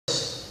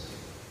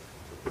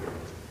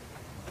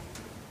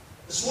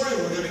This morning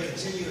we're going to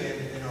continue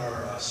in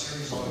our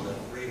series on the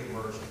Great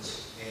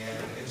Emergence,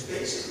 and it's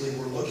basically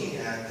we're looking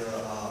at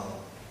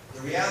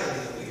the reality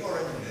that we are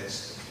in the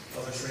midst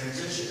of a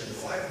transition in the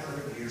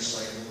 500-year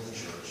cycle of the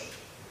church,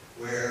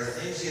 where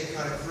things get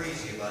kind of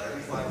crazy about every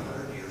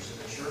 500 years,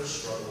 and the church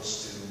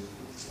struggles to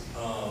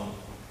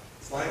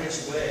find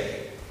its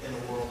way in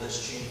a world that's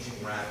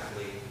changing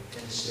rapidly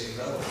and to stay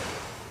relevant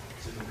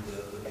to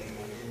the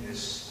people in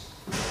this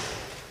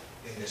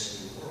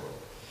new world.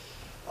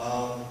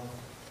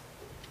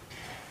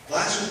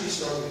 Last week we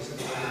took a look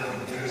at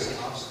one of the biggest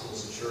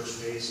obstacles the church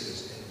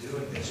faces in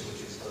doing this,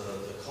 which is the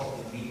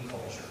me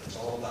culture. It's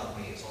all about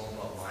me. It's all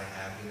about my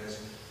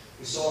happiness.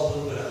 We saw a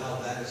little bit of how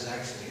that has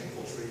actually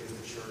infiltrated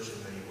the church in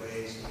many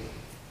ways.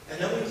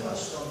 And then we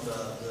touched on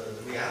the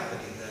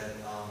reality that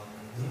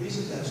the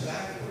reason that's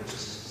backwards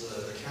is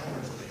the counter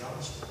to the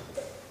gospel.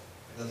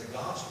 And that the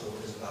gospel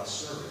is about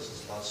service.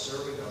 It's about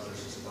serving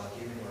others. It's about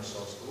giving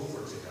ourselves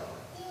over to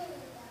God.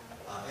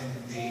 And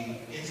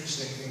the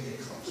interesting thing that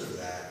comes of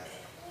that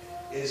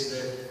is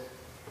that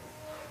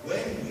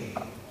when we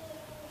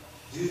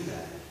do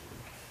that,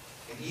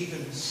 and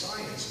even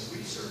science and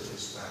research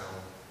has found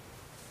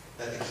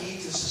that the key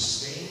to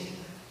sustaining,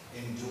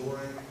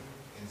 enduring,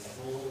 and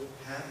full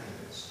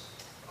happiness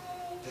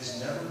has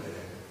never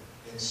been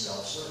in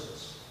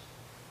self-service.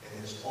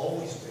 It has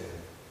always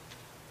been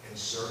in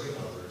serving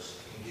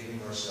others and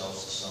giving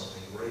ourselves to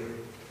something greater.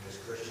 And as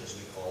Christians,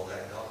 we call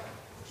that God,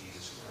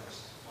 Jesus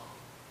Christ.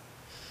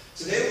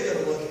 Today we're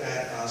going to look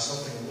at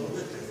something a little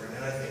bit different,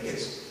 and I think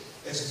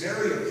it's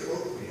very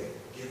appropriate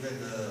given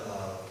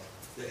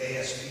the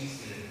ASP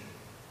theme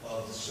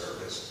of the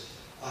service,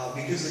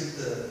 because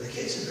the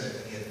kids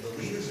and the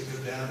leaders that go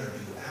down there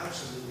do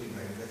absolutely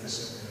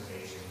magnificent and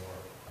amazing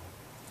work.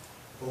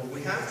 But what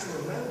we have to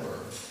remember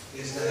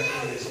is that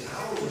it is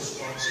our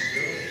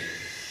responsibility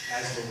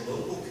as the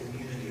local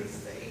community of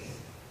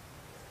faith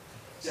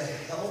to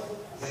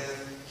help them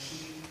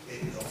keep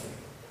it going.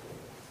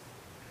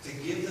 To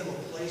give them a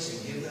place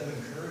and give them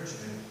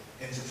encouragement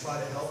and to try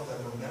to help them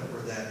remember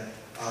that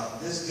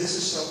this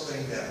is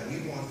something that we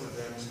want for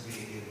them to be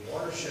a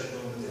watershed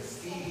moment that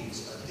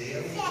feeds a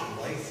daily,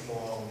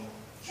 lifelong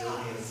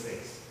journey of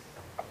faith,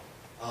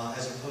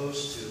 as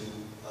opposed to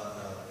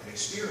an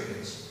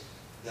experience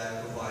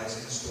that provides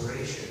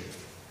inspiration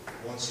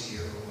once a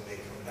year when they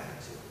come back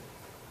to it.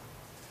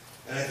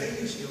 And I think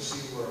you'll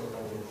see where we're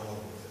going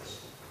with this.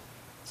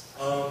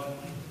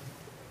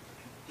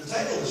 The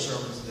title of the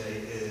sermon today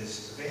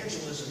is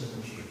Evangelism In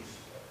The Pews.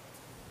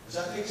 Does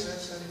that make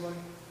sense to anybody?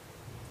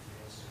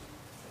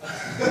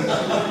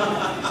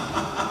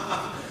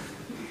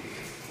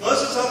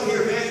 Most of the time we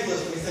hear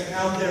evangelism, we think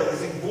out there, we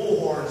think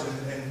bullhorns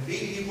and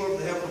beating people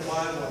over the head with the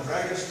Bible and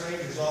dragging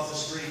strangers off the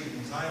street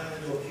and tying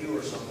them into a pew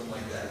or something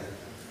like that.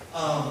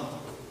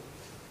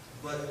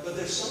 But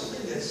there's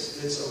something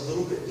that's a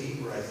little bit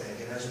deeper, I think.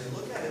 And as we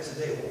look at it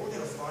today, what we're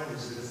going to find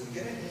is that if we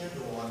get a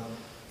handle on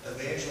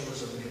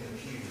evangelism in the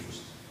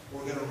pews,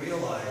 we're going to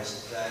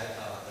realize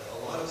that a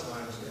lot of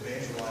times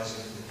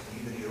evangelizing the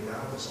community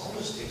around us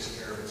almost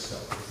takes care of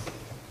itself.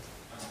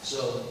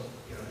 So,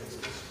 it's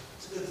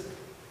a good thing.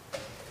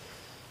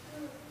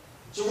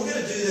 So we're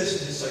going to do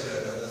this in just like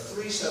a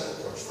three-step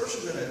approach.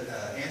 First, we're going to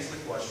answer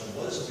the question,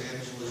 what is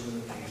evangelism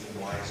in the pews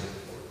and why is it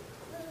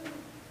important?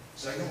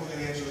 Second, we're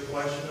going to answer the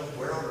question of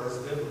where on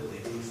earth biblically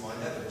do we find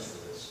evidence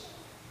for this?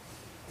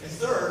 And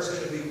third is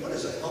going to be, what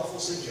is a helpful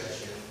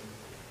suggestion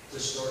to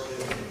start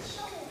doing this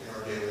in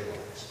our daily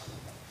lives?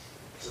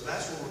 So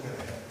that's where we're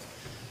going to head.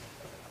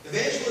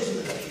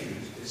 Evangelism in the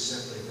pews is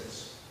simply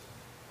this.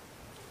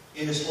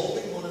 It is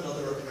holding one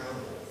another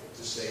accountable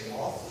to stay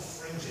off the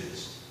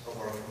fringes of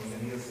our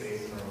community of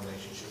faith and our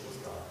relationship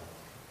with God,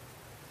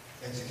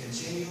 and to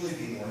continually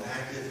be more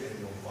active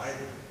and more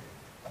vibrant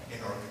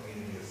in our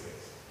community of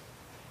faith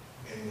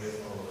and with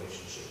our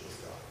relationship with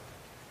God.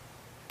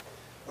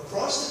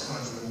 Across the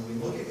country, when we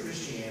look at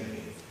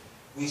Christianity,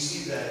 we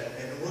see that,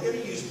 and we're going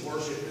to use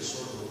worship as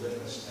sort of a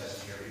litmus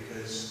test here,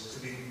 because to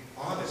be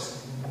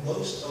honest,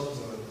 most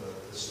of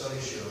the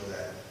studies show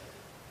that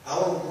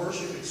our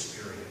worship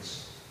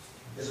experience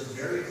is a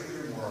very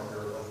clear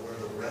marker of where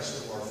the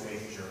rest of our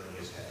faith journey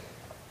is heading.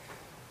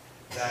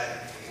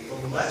 That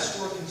the less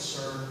we're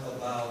concerned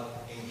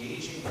about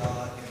engaging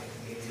God in a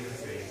community of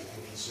faith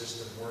and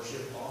consistent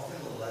worship, often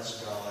the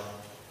less God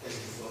is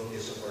the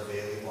focus of our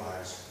daily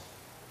lives,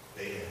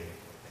 day in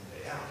and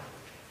day out.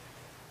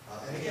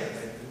 And again,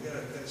 we're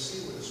going to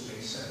see where this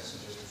makes sense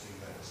in just a few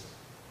minutes.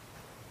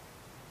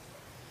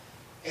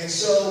 And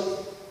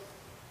so,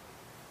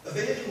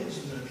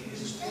 evangelism in the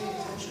pews is paying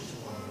attention to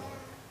one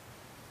another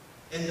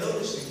and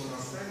noticing when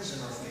our friends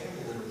and our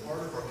family that are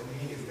part of our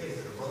community of faith,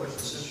 that are brothers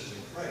and sisters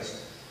in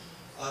Christ,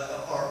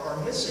 are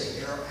missing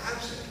and are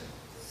absent,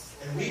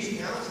 and reaching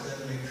out to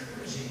them and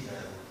encouraging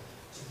them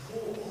to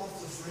pull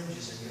off the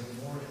fringes and get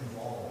more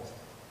involved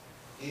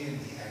in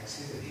the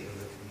activity of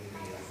the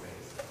community of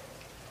faith,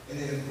 and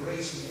then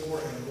embrace more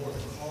and more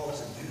the call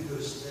to do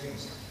those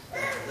things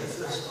that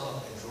lift us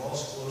up and draw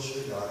us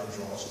closer to God and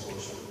draw us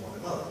closer to one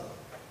another.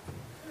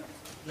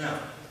 Now,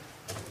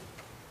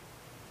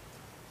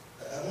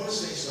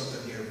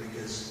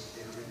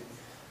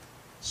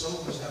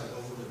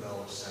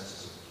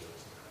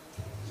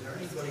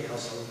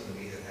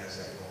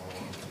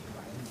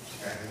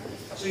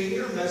 So you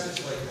hear a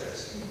message like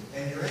this,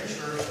 and you're in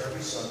church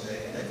every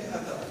Sunday, and then you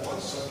have that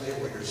one Sunday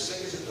where you're sick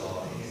as a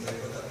dog, and you think,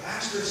 what the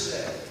pastor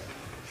said,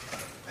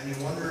 and you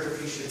wonder if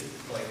you should,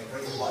 like,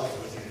 bring a bucket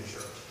with you to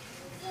church.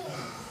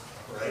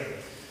 Right?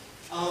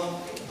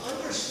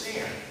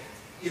 Understand,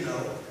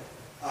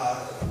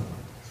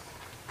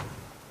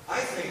 I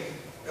think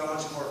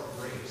God's heart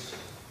breaks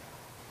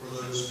for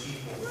those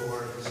people who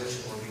are in a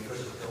position where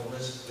because of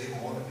illness, they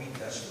want to be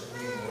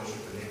desperately in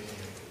worship and they can't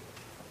be.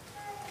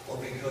 Or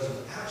because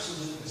of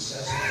absolute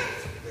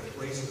necessity, their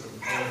place of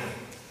employment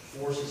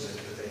forces it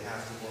that they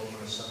have to work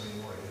on a Sunday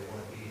morning. They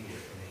want to be here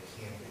and they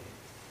can't be.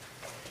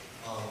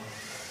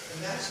 And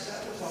that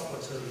we're talking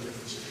about totally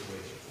different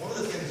situations. One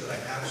of the things that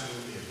I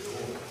absolutely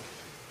adore,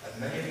 and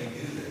many of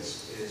you do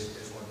this,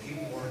 is when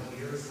people aren't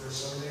here for a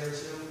Sunday or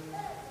two,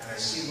 and I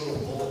see little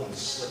bulletins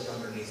slipped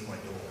underneath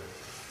my door.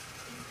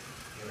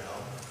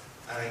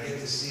 And I get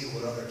to see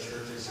what other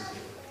churches are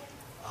doing.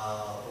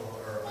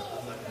 Or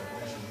I'm not going to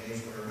mention names,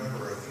 but I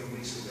remember a few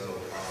weeks ago,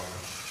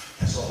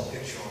 I saw a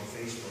picture on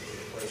Facebook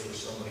of a place where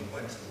somebody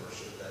went to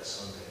worship that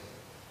Sunday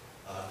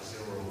because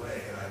they were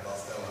away, and I about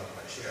fell out of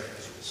my chair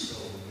because it was so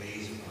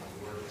amazing how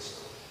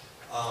gorgeous.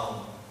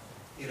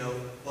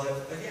 But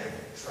again,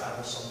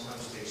 travel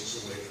sometimes takes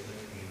us away from the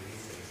community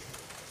of faith.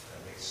 That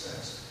makes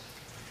sense.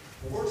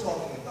 What we're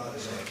talking about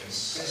is our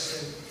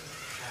consistent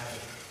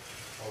habit,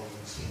 our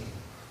routine.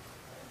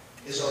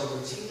 Is our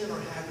routine and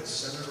our habits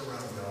centered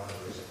around God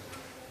or is it?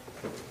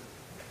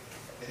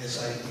 And this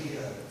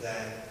idea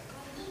that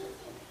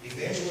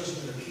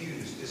evangelism in the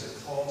pews is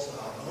a call to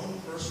our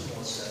own personal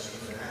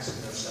assessment and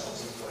asking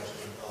ourselves the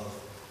question of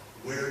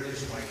where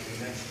is my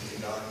connection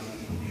to God in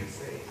the community of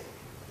faith?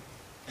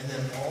 And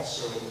then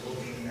also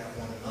looking at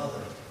one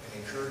another and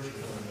encouraging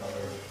one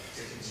another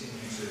to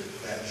continue to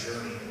that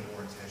journey in a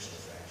more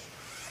intentional fashion.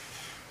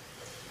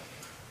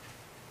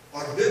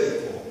 Our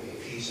biblical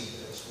piece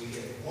of this we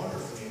get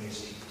wonderfully in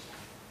Ezekiel.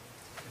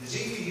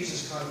 Ezekiel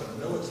uses kind of a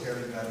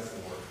military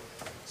metaphor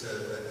to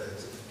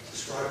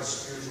describe a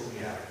spiritual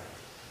reality.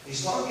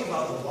 He's talking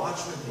about the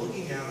watchman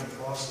looking out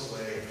across the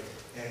way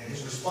and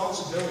his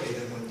responsibility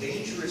that when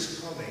danger is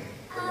coming,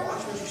 the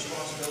watchman's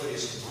responsibility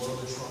is to blow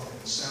the trumpet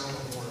and sound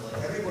the horn, let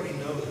everybody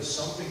know that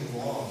something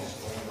wrong is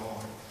going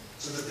on,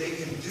 so that they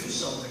can do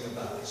something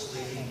about it, so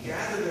they can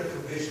gather their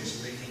provisions,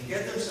 so they can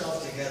get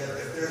themselves together.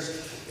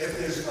 If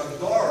there's a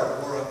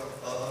guard or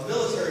a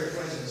military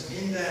presence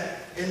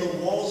in the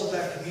walls of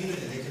that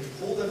community, they can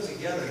pull them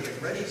together,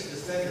 get ready to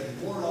defend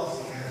and ward off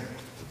the enemy.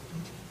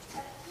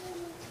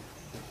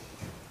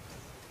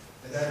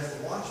 And that if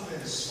the watchman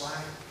is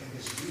slack in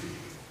his duty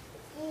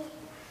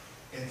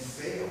and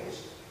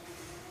fails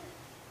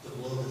to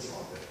blow the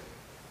trumpet,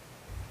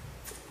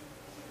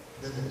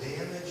 then the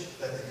damage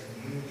that the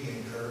community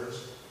incurs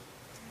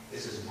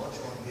is as much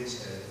on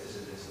his head as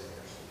it is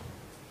theirs.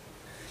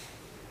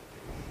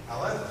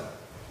 However,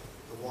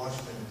 the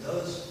watchman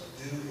does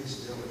do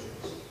his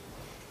diligence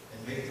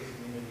and make the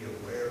community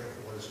aware of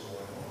what is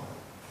going on.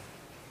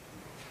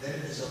 Then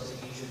it is up to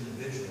each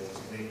individual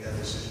to make that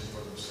decision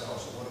for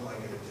themselves. So what am I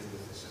going to do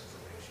with this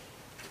information?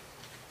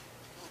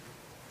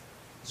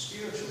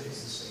 Spiritually,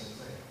 it's the same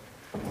thing.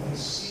 When we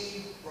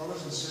see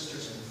brothers and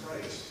sisters in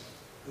Christ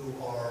who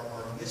are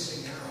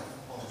missing out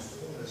on the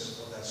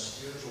fullness of that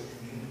spiritual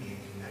community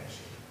and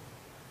connection,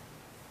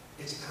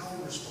 it's our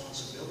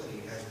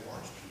responsibility as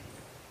watch people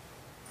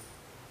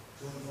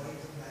to invite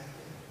them back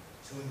in,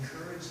 to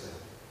encourage them,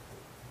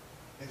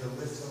 and to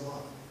lift them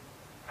up.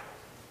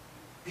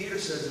 Peter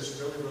says this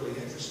really, really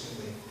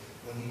interestingly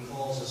when he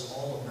calls us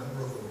all a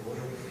member of the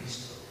royal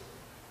priesthood.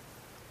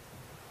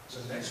 So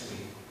next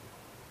week,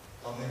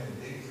 come in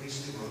big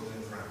priestly robes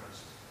and crowns.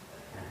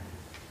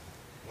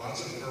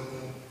 Lots of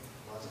purple,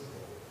 lots of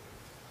gold.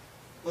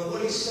 But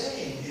what he's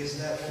saying is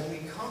that when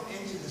we come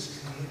into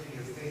this community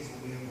of faith,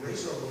 when we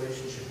embrace our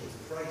relationship with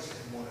Christ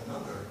and one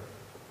another,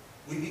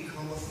 we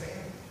become a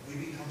family.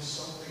 We become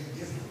something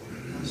different.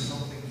 We become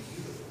something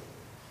beautiful.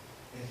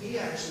 And he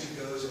actually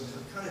goes and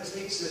kind of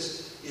takes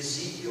this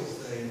Ezekiel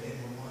thing and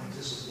reminds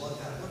us of what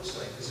that looks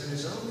like. Because in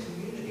his own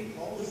community,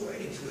 Paul was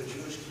writing to a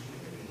Jewish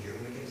community here.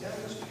 We can tell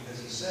this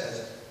because he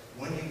says,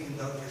 when you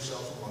conduct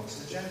yourself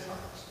amongst the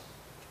Gentiles.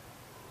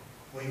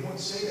 Well, you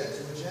wouldn't say that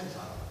to a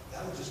Gentile.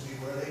 That would just be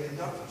where they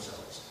conduct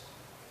themselves.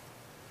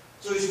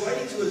 So he's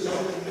writing to his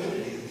own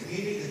community, the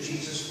community that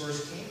Jesus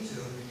first came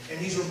to, and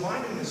he's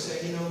reminding them,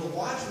 saying, the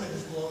watchman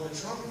has blown the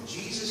trumpet.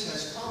 Jesus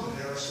has come, and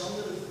there are some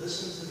that have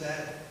listened to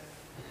that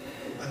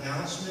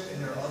announcement,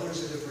 and there are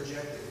others that have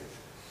rejected it.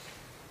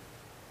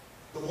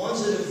 The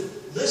ones that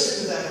have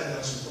listened to that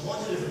announcement, the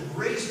ones that have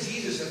embraced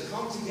Jesus, have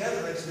come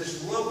together into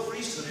this royal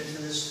priesthood,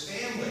 into this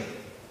family.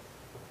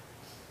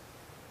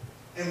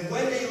 And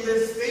when they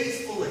live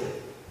faithfully,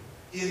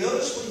 do you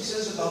notice what he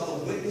says about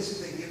the witness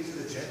that they give to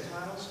the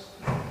Gentiles?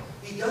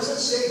 He doesn't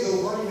say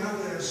go running out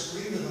there and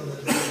scream at them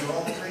that they're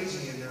all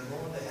crazy and they're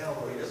going to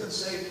hell. Or he doesn't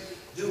say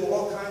do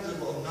all kinds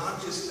of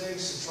obnoxious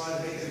things to try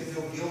to make them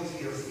feel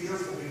guilty or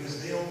fearful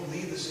because they don't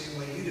believe the same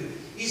way you do.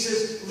 He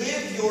says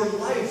live your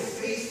life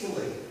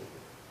faithfully.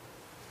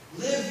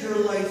 Live your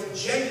life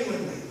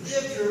genuinely.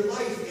 Live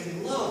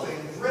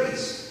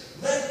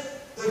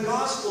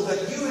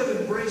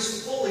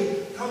embrace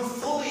fully, come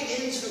fully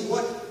into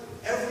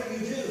whatever you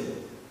do.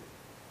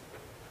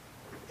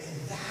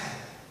 And that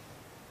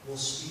will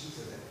speak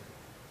to them.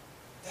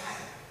 That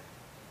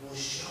will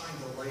shine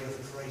the light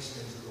of Christ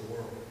into the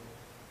world.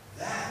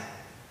 That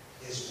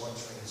is what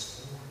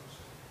transforms.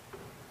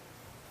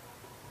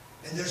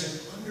 And there's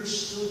an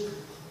understood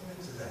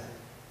component to that,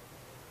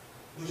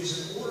 which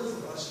is in order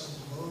for us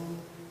to blow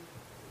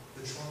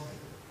the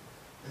trumpet,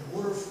 in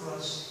order for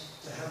us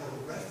to have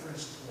a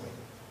reference point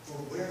for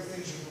where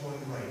things are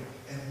going right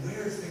and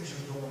where things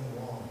are going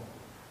wrong,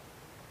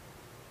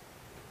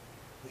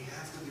 we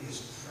have to be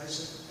as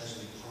present as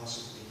we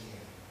possibly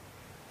can.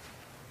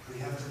 We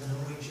have to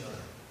know each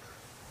other.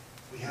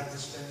 We have to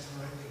spend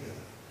time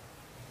together.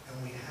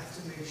 And we have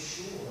to make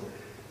sure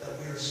that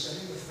we are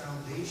setting the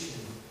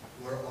foundation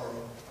where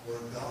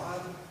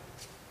God,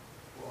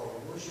 where our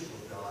worship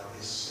of God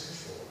is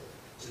central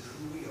to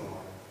who we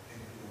are and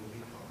who we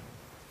become.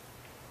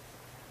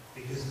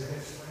 Because then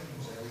it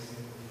frames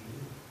everything that we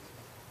do.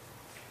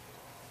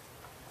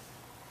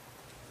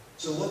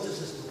 So what does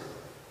this look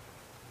like?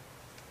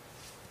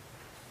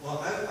 Well,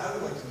 I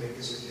would like to make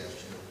a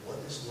suggestion of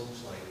what this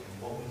looks like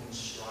and what we can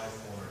strive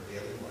for in our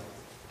daily life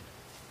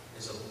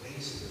is a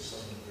basic of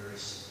something very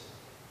simple.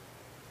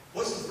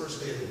 What's the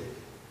first day of the week?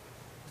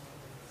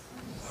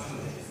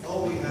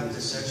 Oh, we have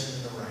dissension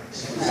in the ranks.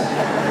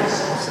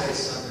 Some say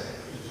Sunday.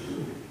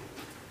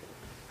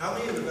 How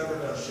many of you have ever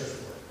done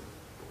shift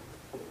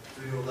work?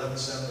 3 to 11,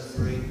 7 to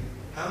 3.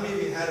 How many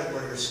of you had it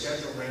where your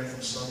schedule ran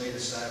from Sunday to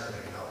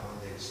Saturday, not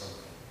Monday to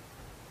Sunday?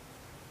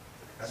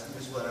 That's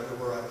just what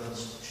everywhere I've done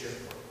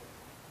shift work.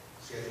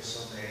 Schedule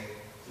Sunday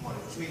to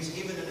Monday, which means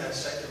even in that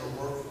secular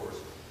workforce,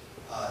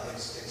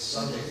 it's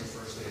Sunday's the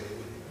first day of the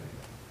week.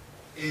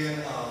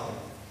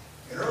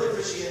 In early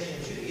Christianity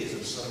and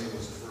Judaism, Sunday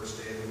was the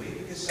first day of the week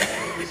because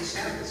Saturday was a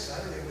Sabbath.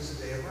 Saturday was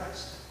a day of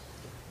rest.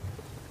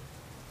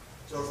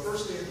 So our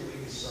first day of the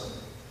week is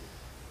Sunday.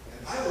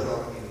 And I would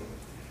argue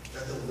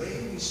that the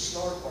way we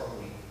start our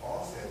week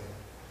often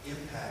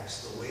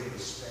impacts the way we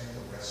spend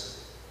the rest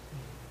of it.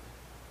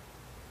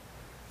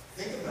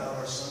 Think about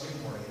our Sunday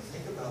morning.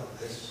 Think about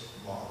this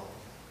model.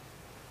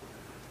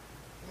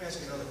 Let me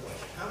ask you another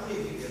question. How many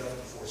of you get up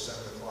before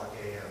 7 o'clock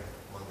a.m.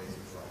 Monday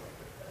through Friday?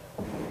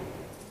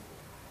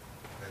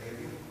 Many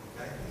of you?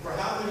 Okay. For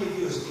how many of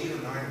you is 8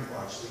 or 9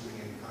 o'clock sleeping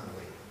in kind of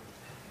late?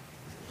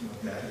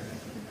 Okay.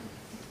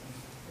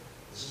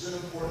 This is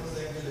an important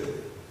thing to do.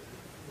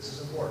 This is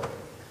important.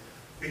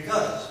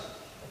 Because,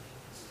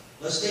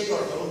 let's take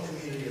our own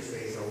community of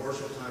faith. Our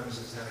worship time is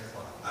at 10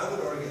 o'clock. I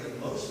would argue that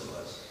most of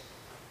us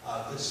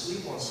could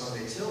sleep on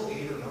Sunday till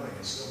 8 or 9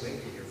 and still make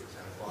it here for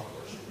 10 o'clock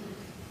worship.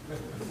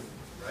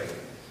 Right?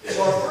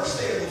 So our first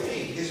day of the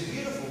week is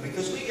beautiful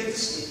because we get to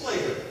sleep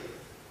later.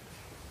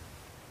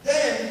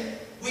 Then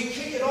we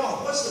kick it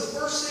off. What's the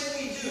first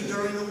thing we do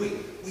during the week?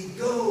 We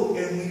go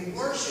and we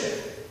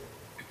worship.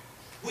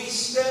 We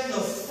spend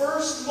the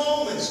first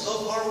moments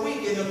of our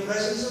week in the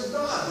presence of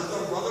God with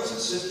our brothers and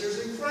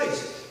sisters in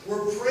Christ.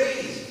 We're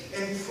praise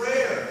and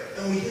prayer,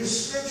 and we hear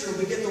Scripture.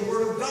 We get the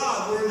Word of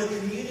God. We're in a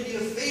community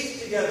of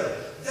faith together.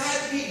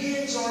 That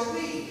begins our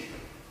week.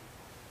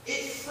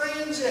 It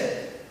frames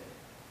it.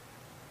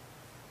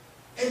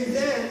 And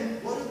then,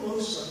 what do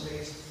most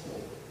Sundays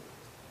hold?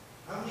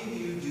 How many of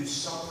you do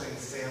something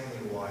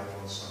family-wide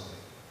on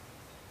Sunday?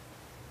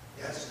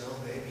 Yes, no,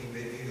 maybe.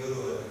 Maybe you go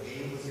to a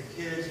game with your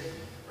kids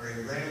or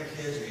your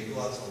grandkids, or you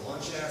go out to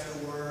lunch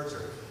afterwards,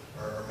 or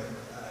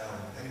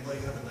anybody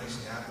have a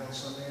nice nap on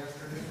Sunday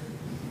afternoon?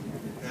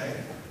 Okay,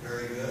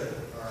 very good.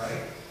 All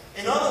right.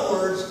 In other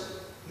words,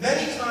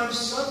 many times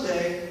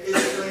Sunday is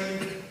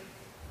framed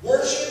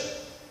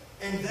worship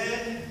and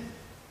then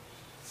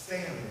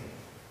family.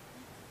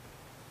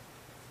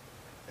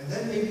 And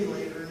then maybe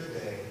later in the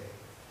day,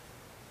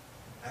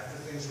 after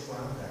things are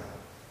wound down,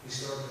 we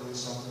start doing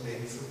something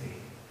maybe for me.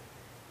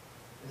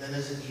 And then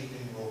as the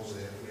evening rolls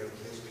in, we have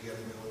kids, we get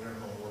them doing their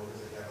homework if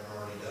they haven't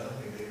already done.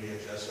 We maybe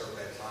adjust our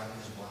bedtime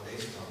because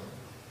Monday's coming.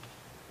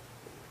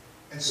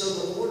 And so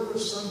the order of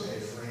Sunday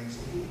frames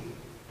the week.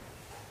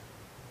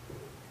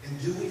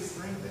 And do we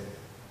frame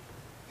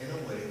it in a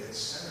way that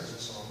centers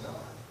us on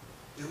God?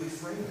 Do we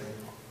frame it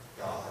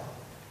God,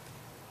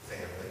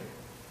 family,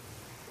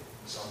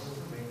 something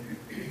for me,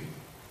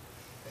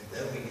 and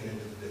then we get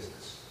into the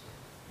business?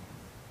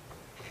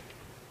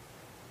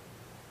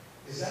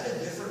 Is that a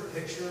different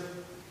picture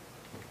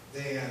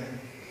than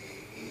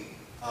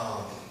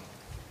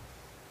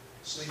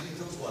sleeping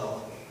till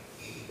 12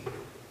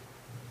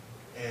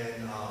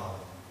 and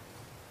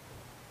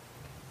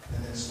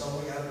then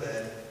stumbling out of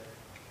bed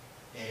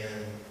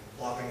and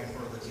plopping in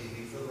front of the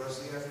TV for the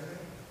rest of the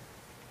afternoon?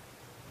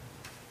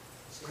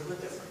 It's a little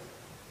bit different.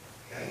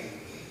 Okay?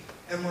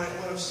 And what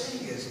I'm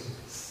saying is,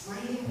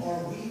 frame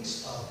our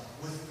weeks up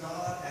with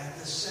God at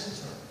the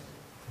center.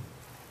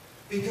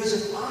 Because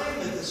if I'm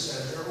at the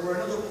center, or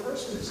another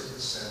person is at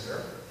the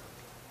center,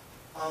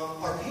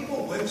 are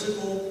people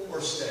whimsical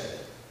or steady?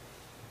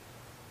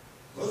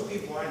 Most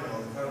people I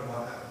know are kind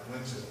of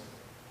whimsical.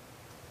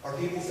 Are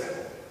people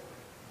fickle?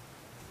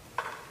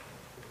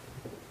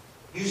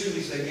 Usually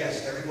we say,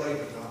 yes, everybody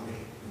but not me.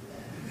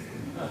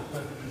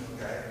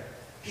 Okay?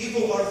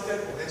 People are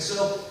fickle. And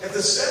so, if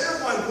the center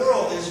of my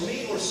world is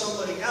me or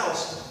somebody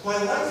else,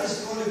 my life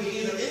is going to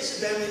be either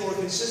incidentally or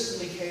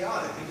consistently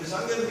chaotic, because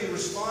I'm going to be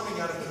responding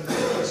out of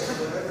convenience to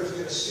whatever is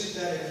going to suit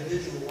that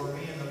individual or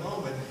me in the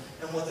moment.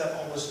 And what that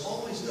almost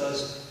always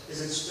does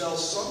is it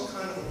spells some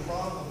kind of a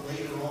problem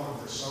later on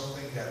for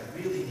something that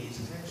really needs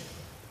attention.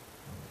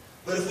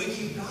 But if we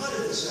keep God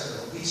at the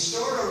center, we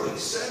start our week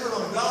centered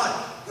on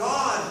God,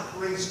 God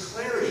brings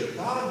clarity.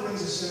 God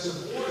brings a sense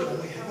of order.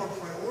 When we have our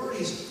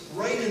priorities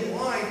right in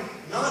line,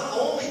 not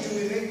only do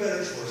we make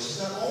better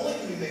choices, not only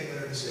do we make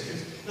better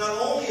decisions, not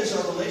only is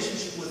our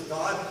relationship with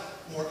God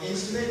more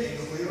intimate and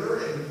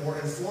clearer and more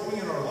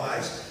informing in our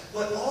lives,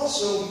 but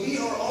also we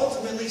are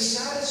ultimately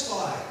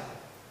satisfied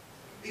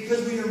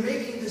because we are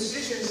making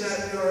decisions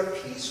that we are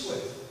at peace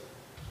with.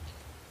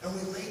 And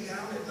we lay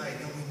down at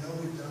night and we know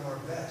we've done our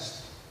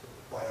best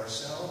by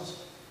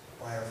ourselves,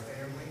 by our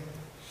family,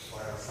 by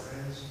our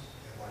friends,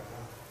 and by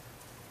God.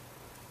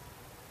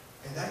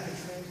 And that can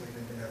translate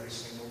into every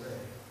single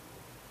day.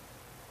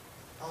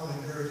 I want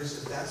to encourage us,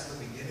 if that's the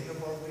beginning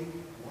of our week,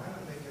 why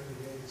not make every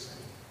day the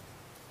same?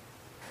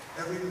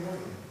 Every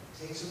morning,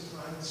 take some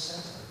time to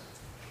center.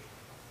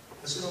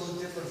 It's going to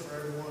look different for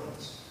every one of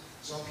us.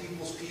 Some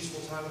people's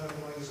peaceful time in the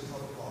morning is a cup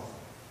of coffee.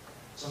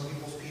 Some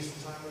people's peaceful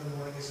time in the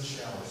morning is a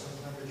shower.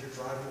 Sometimes it's your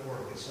drive to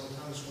work. And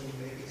sometimes when you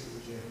make it to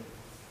the gym.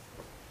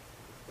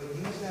 But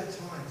use that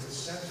time to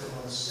center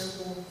on a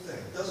simple thing.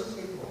 It doesn't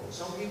take long.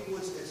 Some people,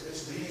 it's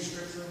reading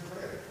Scripture and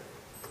prayer.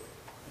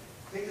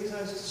 Take the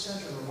time to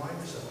center and remind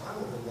yourself,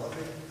 I'm a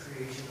beloved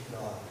creation of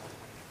God.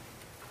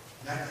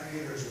 And that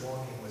Creator is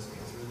walking with me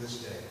through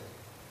this day.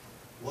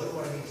 What do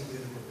I need to do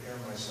to prepare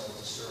myself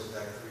to serve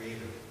that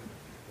Creator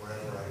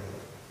wherever I go?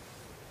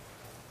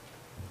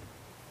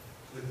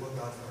 We put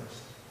God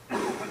first.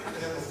 And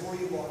then before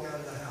you walk out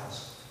of the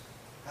house,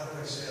 how do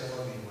I say I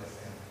love you to my family?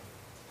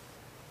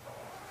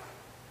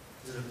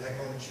 Is it a peck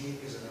on the cheek?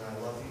 Is it an I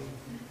love you?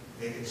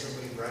 Making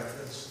somebody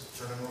breakfast?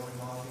 Turning on the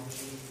coffee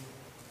machine?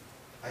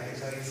 I can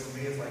tell you for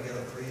me, if I get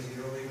up crazy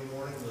early in the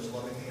morning, the most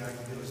loving thing I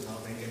can do is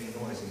not make any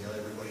noise and let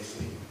everybody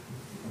sleep.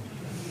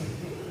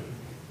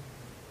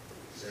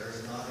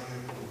 Sarah's nodding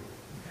and cool.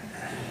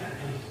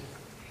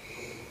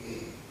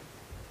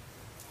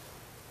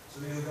 So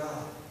we go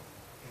God,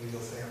 and we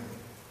go family,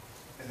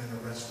 and then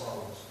the rest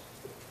follows.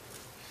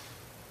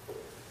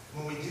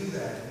 When we do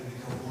that, we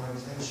become more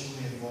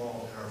intentionally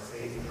involved in our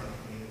faith and our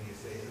community of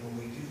faith. And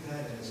when we do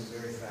that, and it's the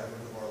very fabric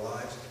of our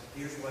lives,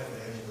 here's why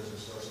evangelism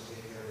starts to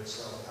take care of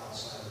itself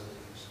outside of the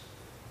pews.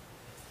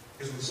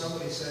 Because when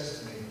somebody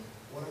says to me,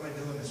 what am I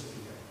doing this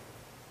weekend?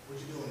 What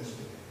are you doing this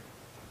weekend?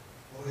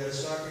 Well, we got a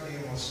soccer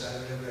game on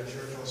Saturday, we got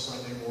church on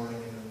Sunday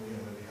morning, and then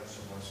maybe have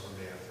some on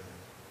Sunday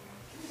afternoon.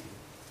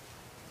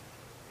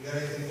 You got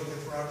anything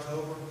looking for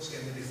October? It's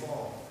getting to be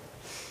fall.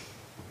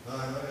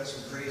 I know I got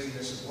some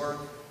craziness at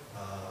work.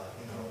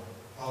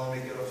 Probably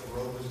may get off the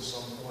road at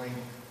some point.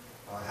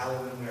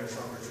 Halloween, we have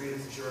trunk or treat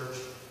at the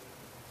church.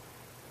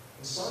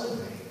 And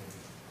suddenly,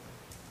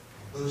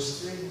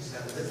 those things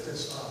that lift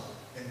us up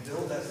and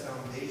build that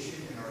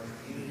foundation in our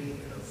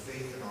community and of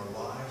faith in our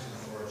lives and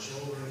for our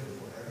children and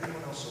for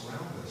everyone else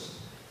around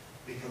us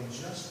become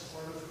just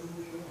part of who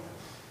we are.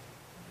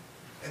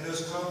 And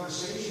those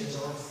conversations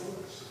aren't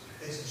forced.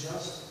 It's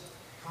just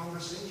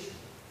conversation.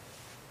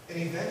 And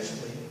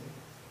eventually,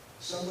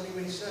 somebody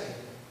may say,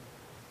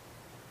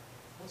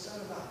 what's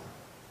that about?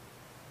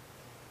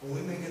 Well,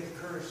 we may get the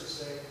courage to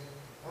say,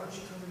 why don't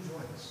you come and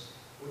join us?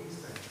 What do you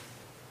think?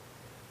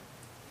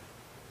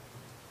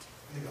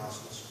 And the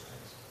gospel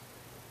spreads.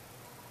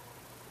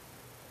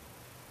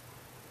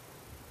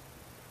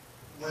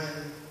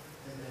 And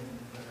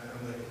I'm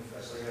going to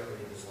confess, I got to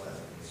read this last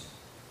piece.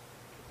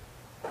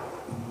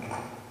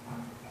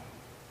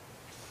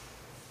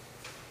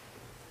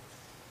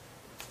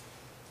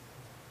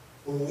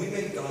 When we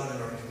make God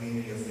in our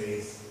community of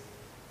faith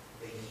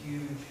a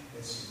huge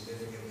and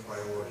significant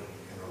priority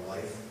in our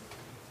life,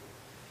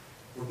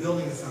 we're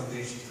building a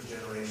foundation for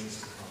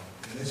generations to come.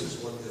 And this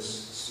is what this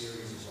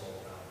series is all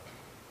about,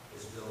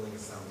 is building a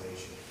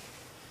foundation.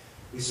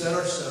 We set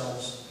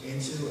ourselves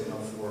into and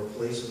up for a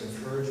place of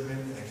encouragement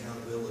and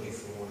accountability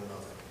for one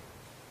another.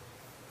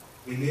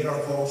 We made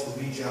our call to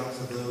reach out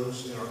to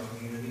those in our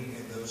community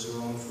and those who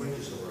are on the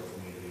fringes of our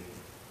community.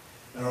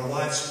 And our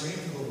lives scream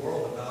to the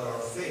world about our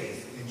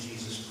faith in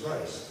Jesus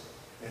Christ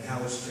and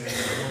how it's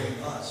transforming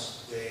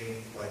us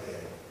day by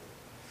day.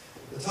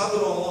 To top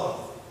it all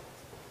off,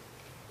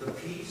 the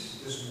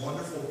peace, this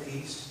wonderful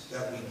peace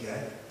that we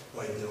get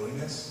by doing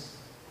this,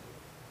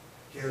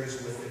 carries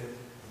with it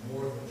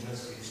more than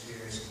just the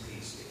experience of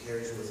peace. It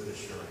carries with it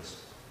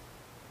assurance.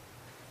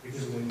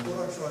 Because when we put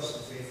our trust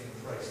and faith in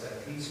Christ,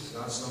 that peace is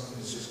not something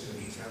that's just going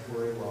to be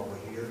temporary while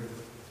we're here,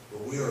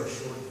 but we are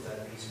assured that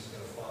that peace is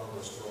going to follow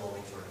us for all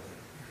eternity.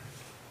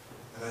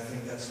 And I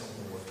think that's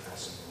something worth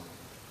passing on.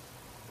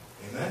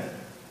 Amen?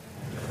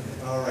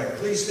 All right,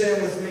 please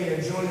stand with me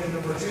and join in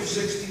number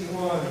 261,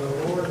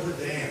 The Lord of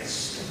the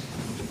Dance.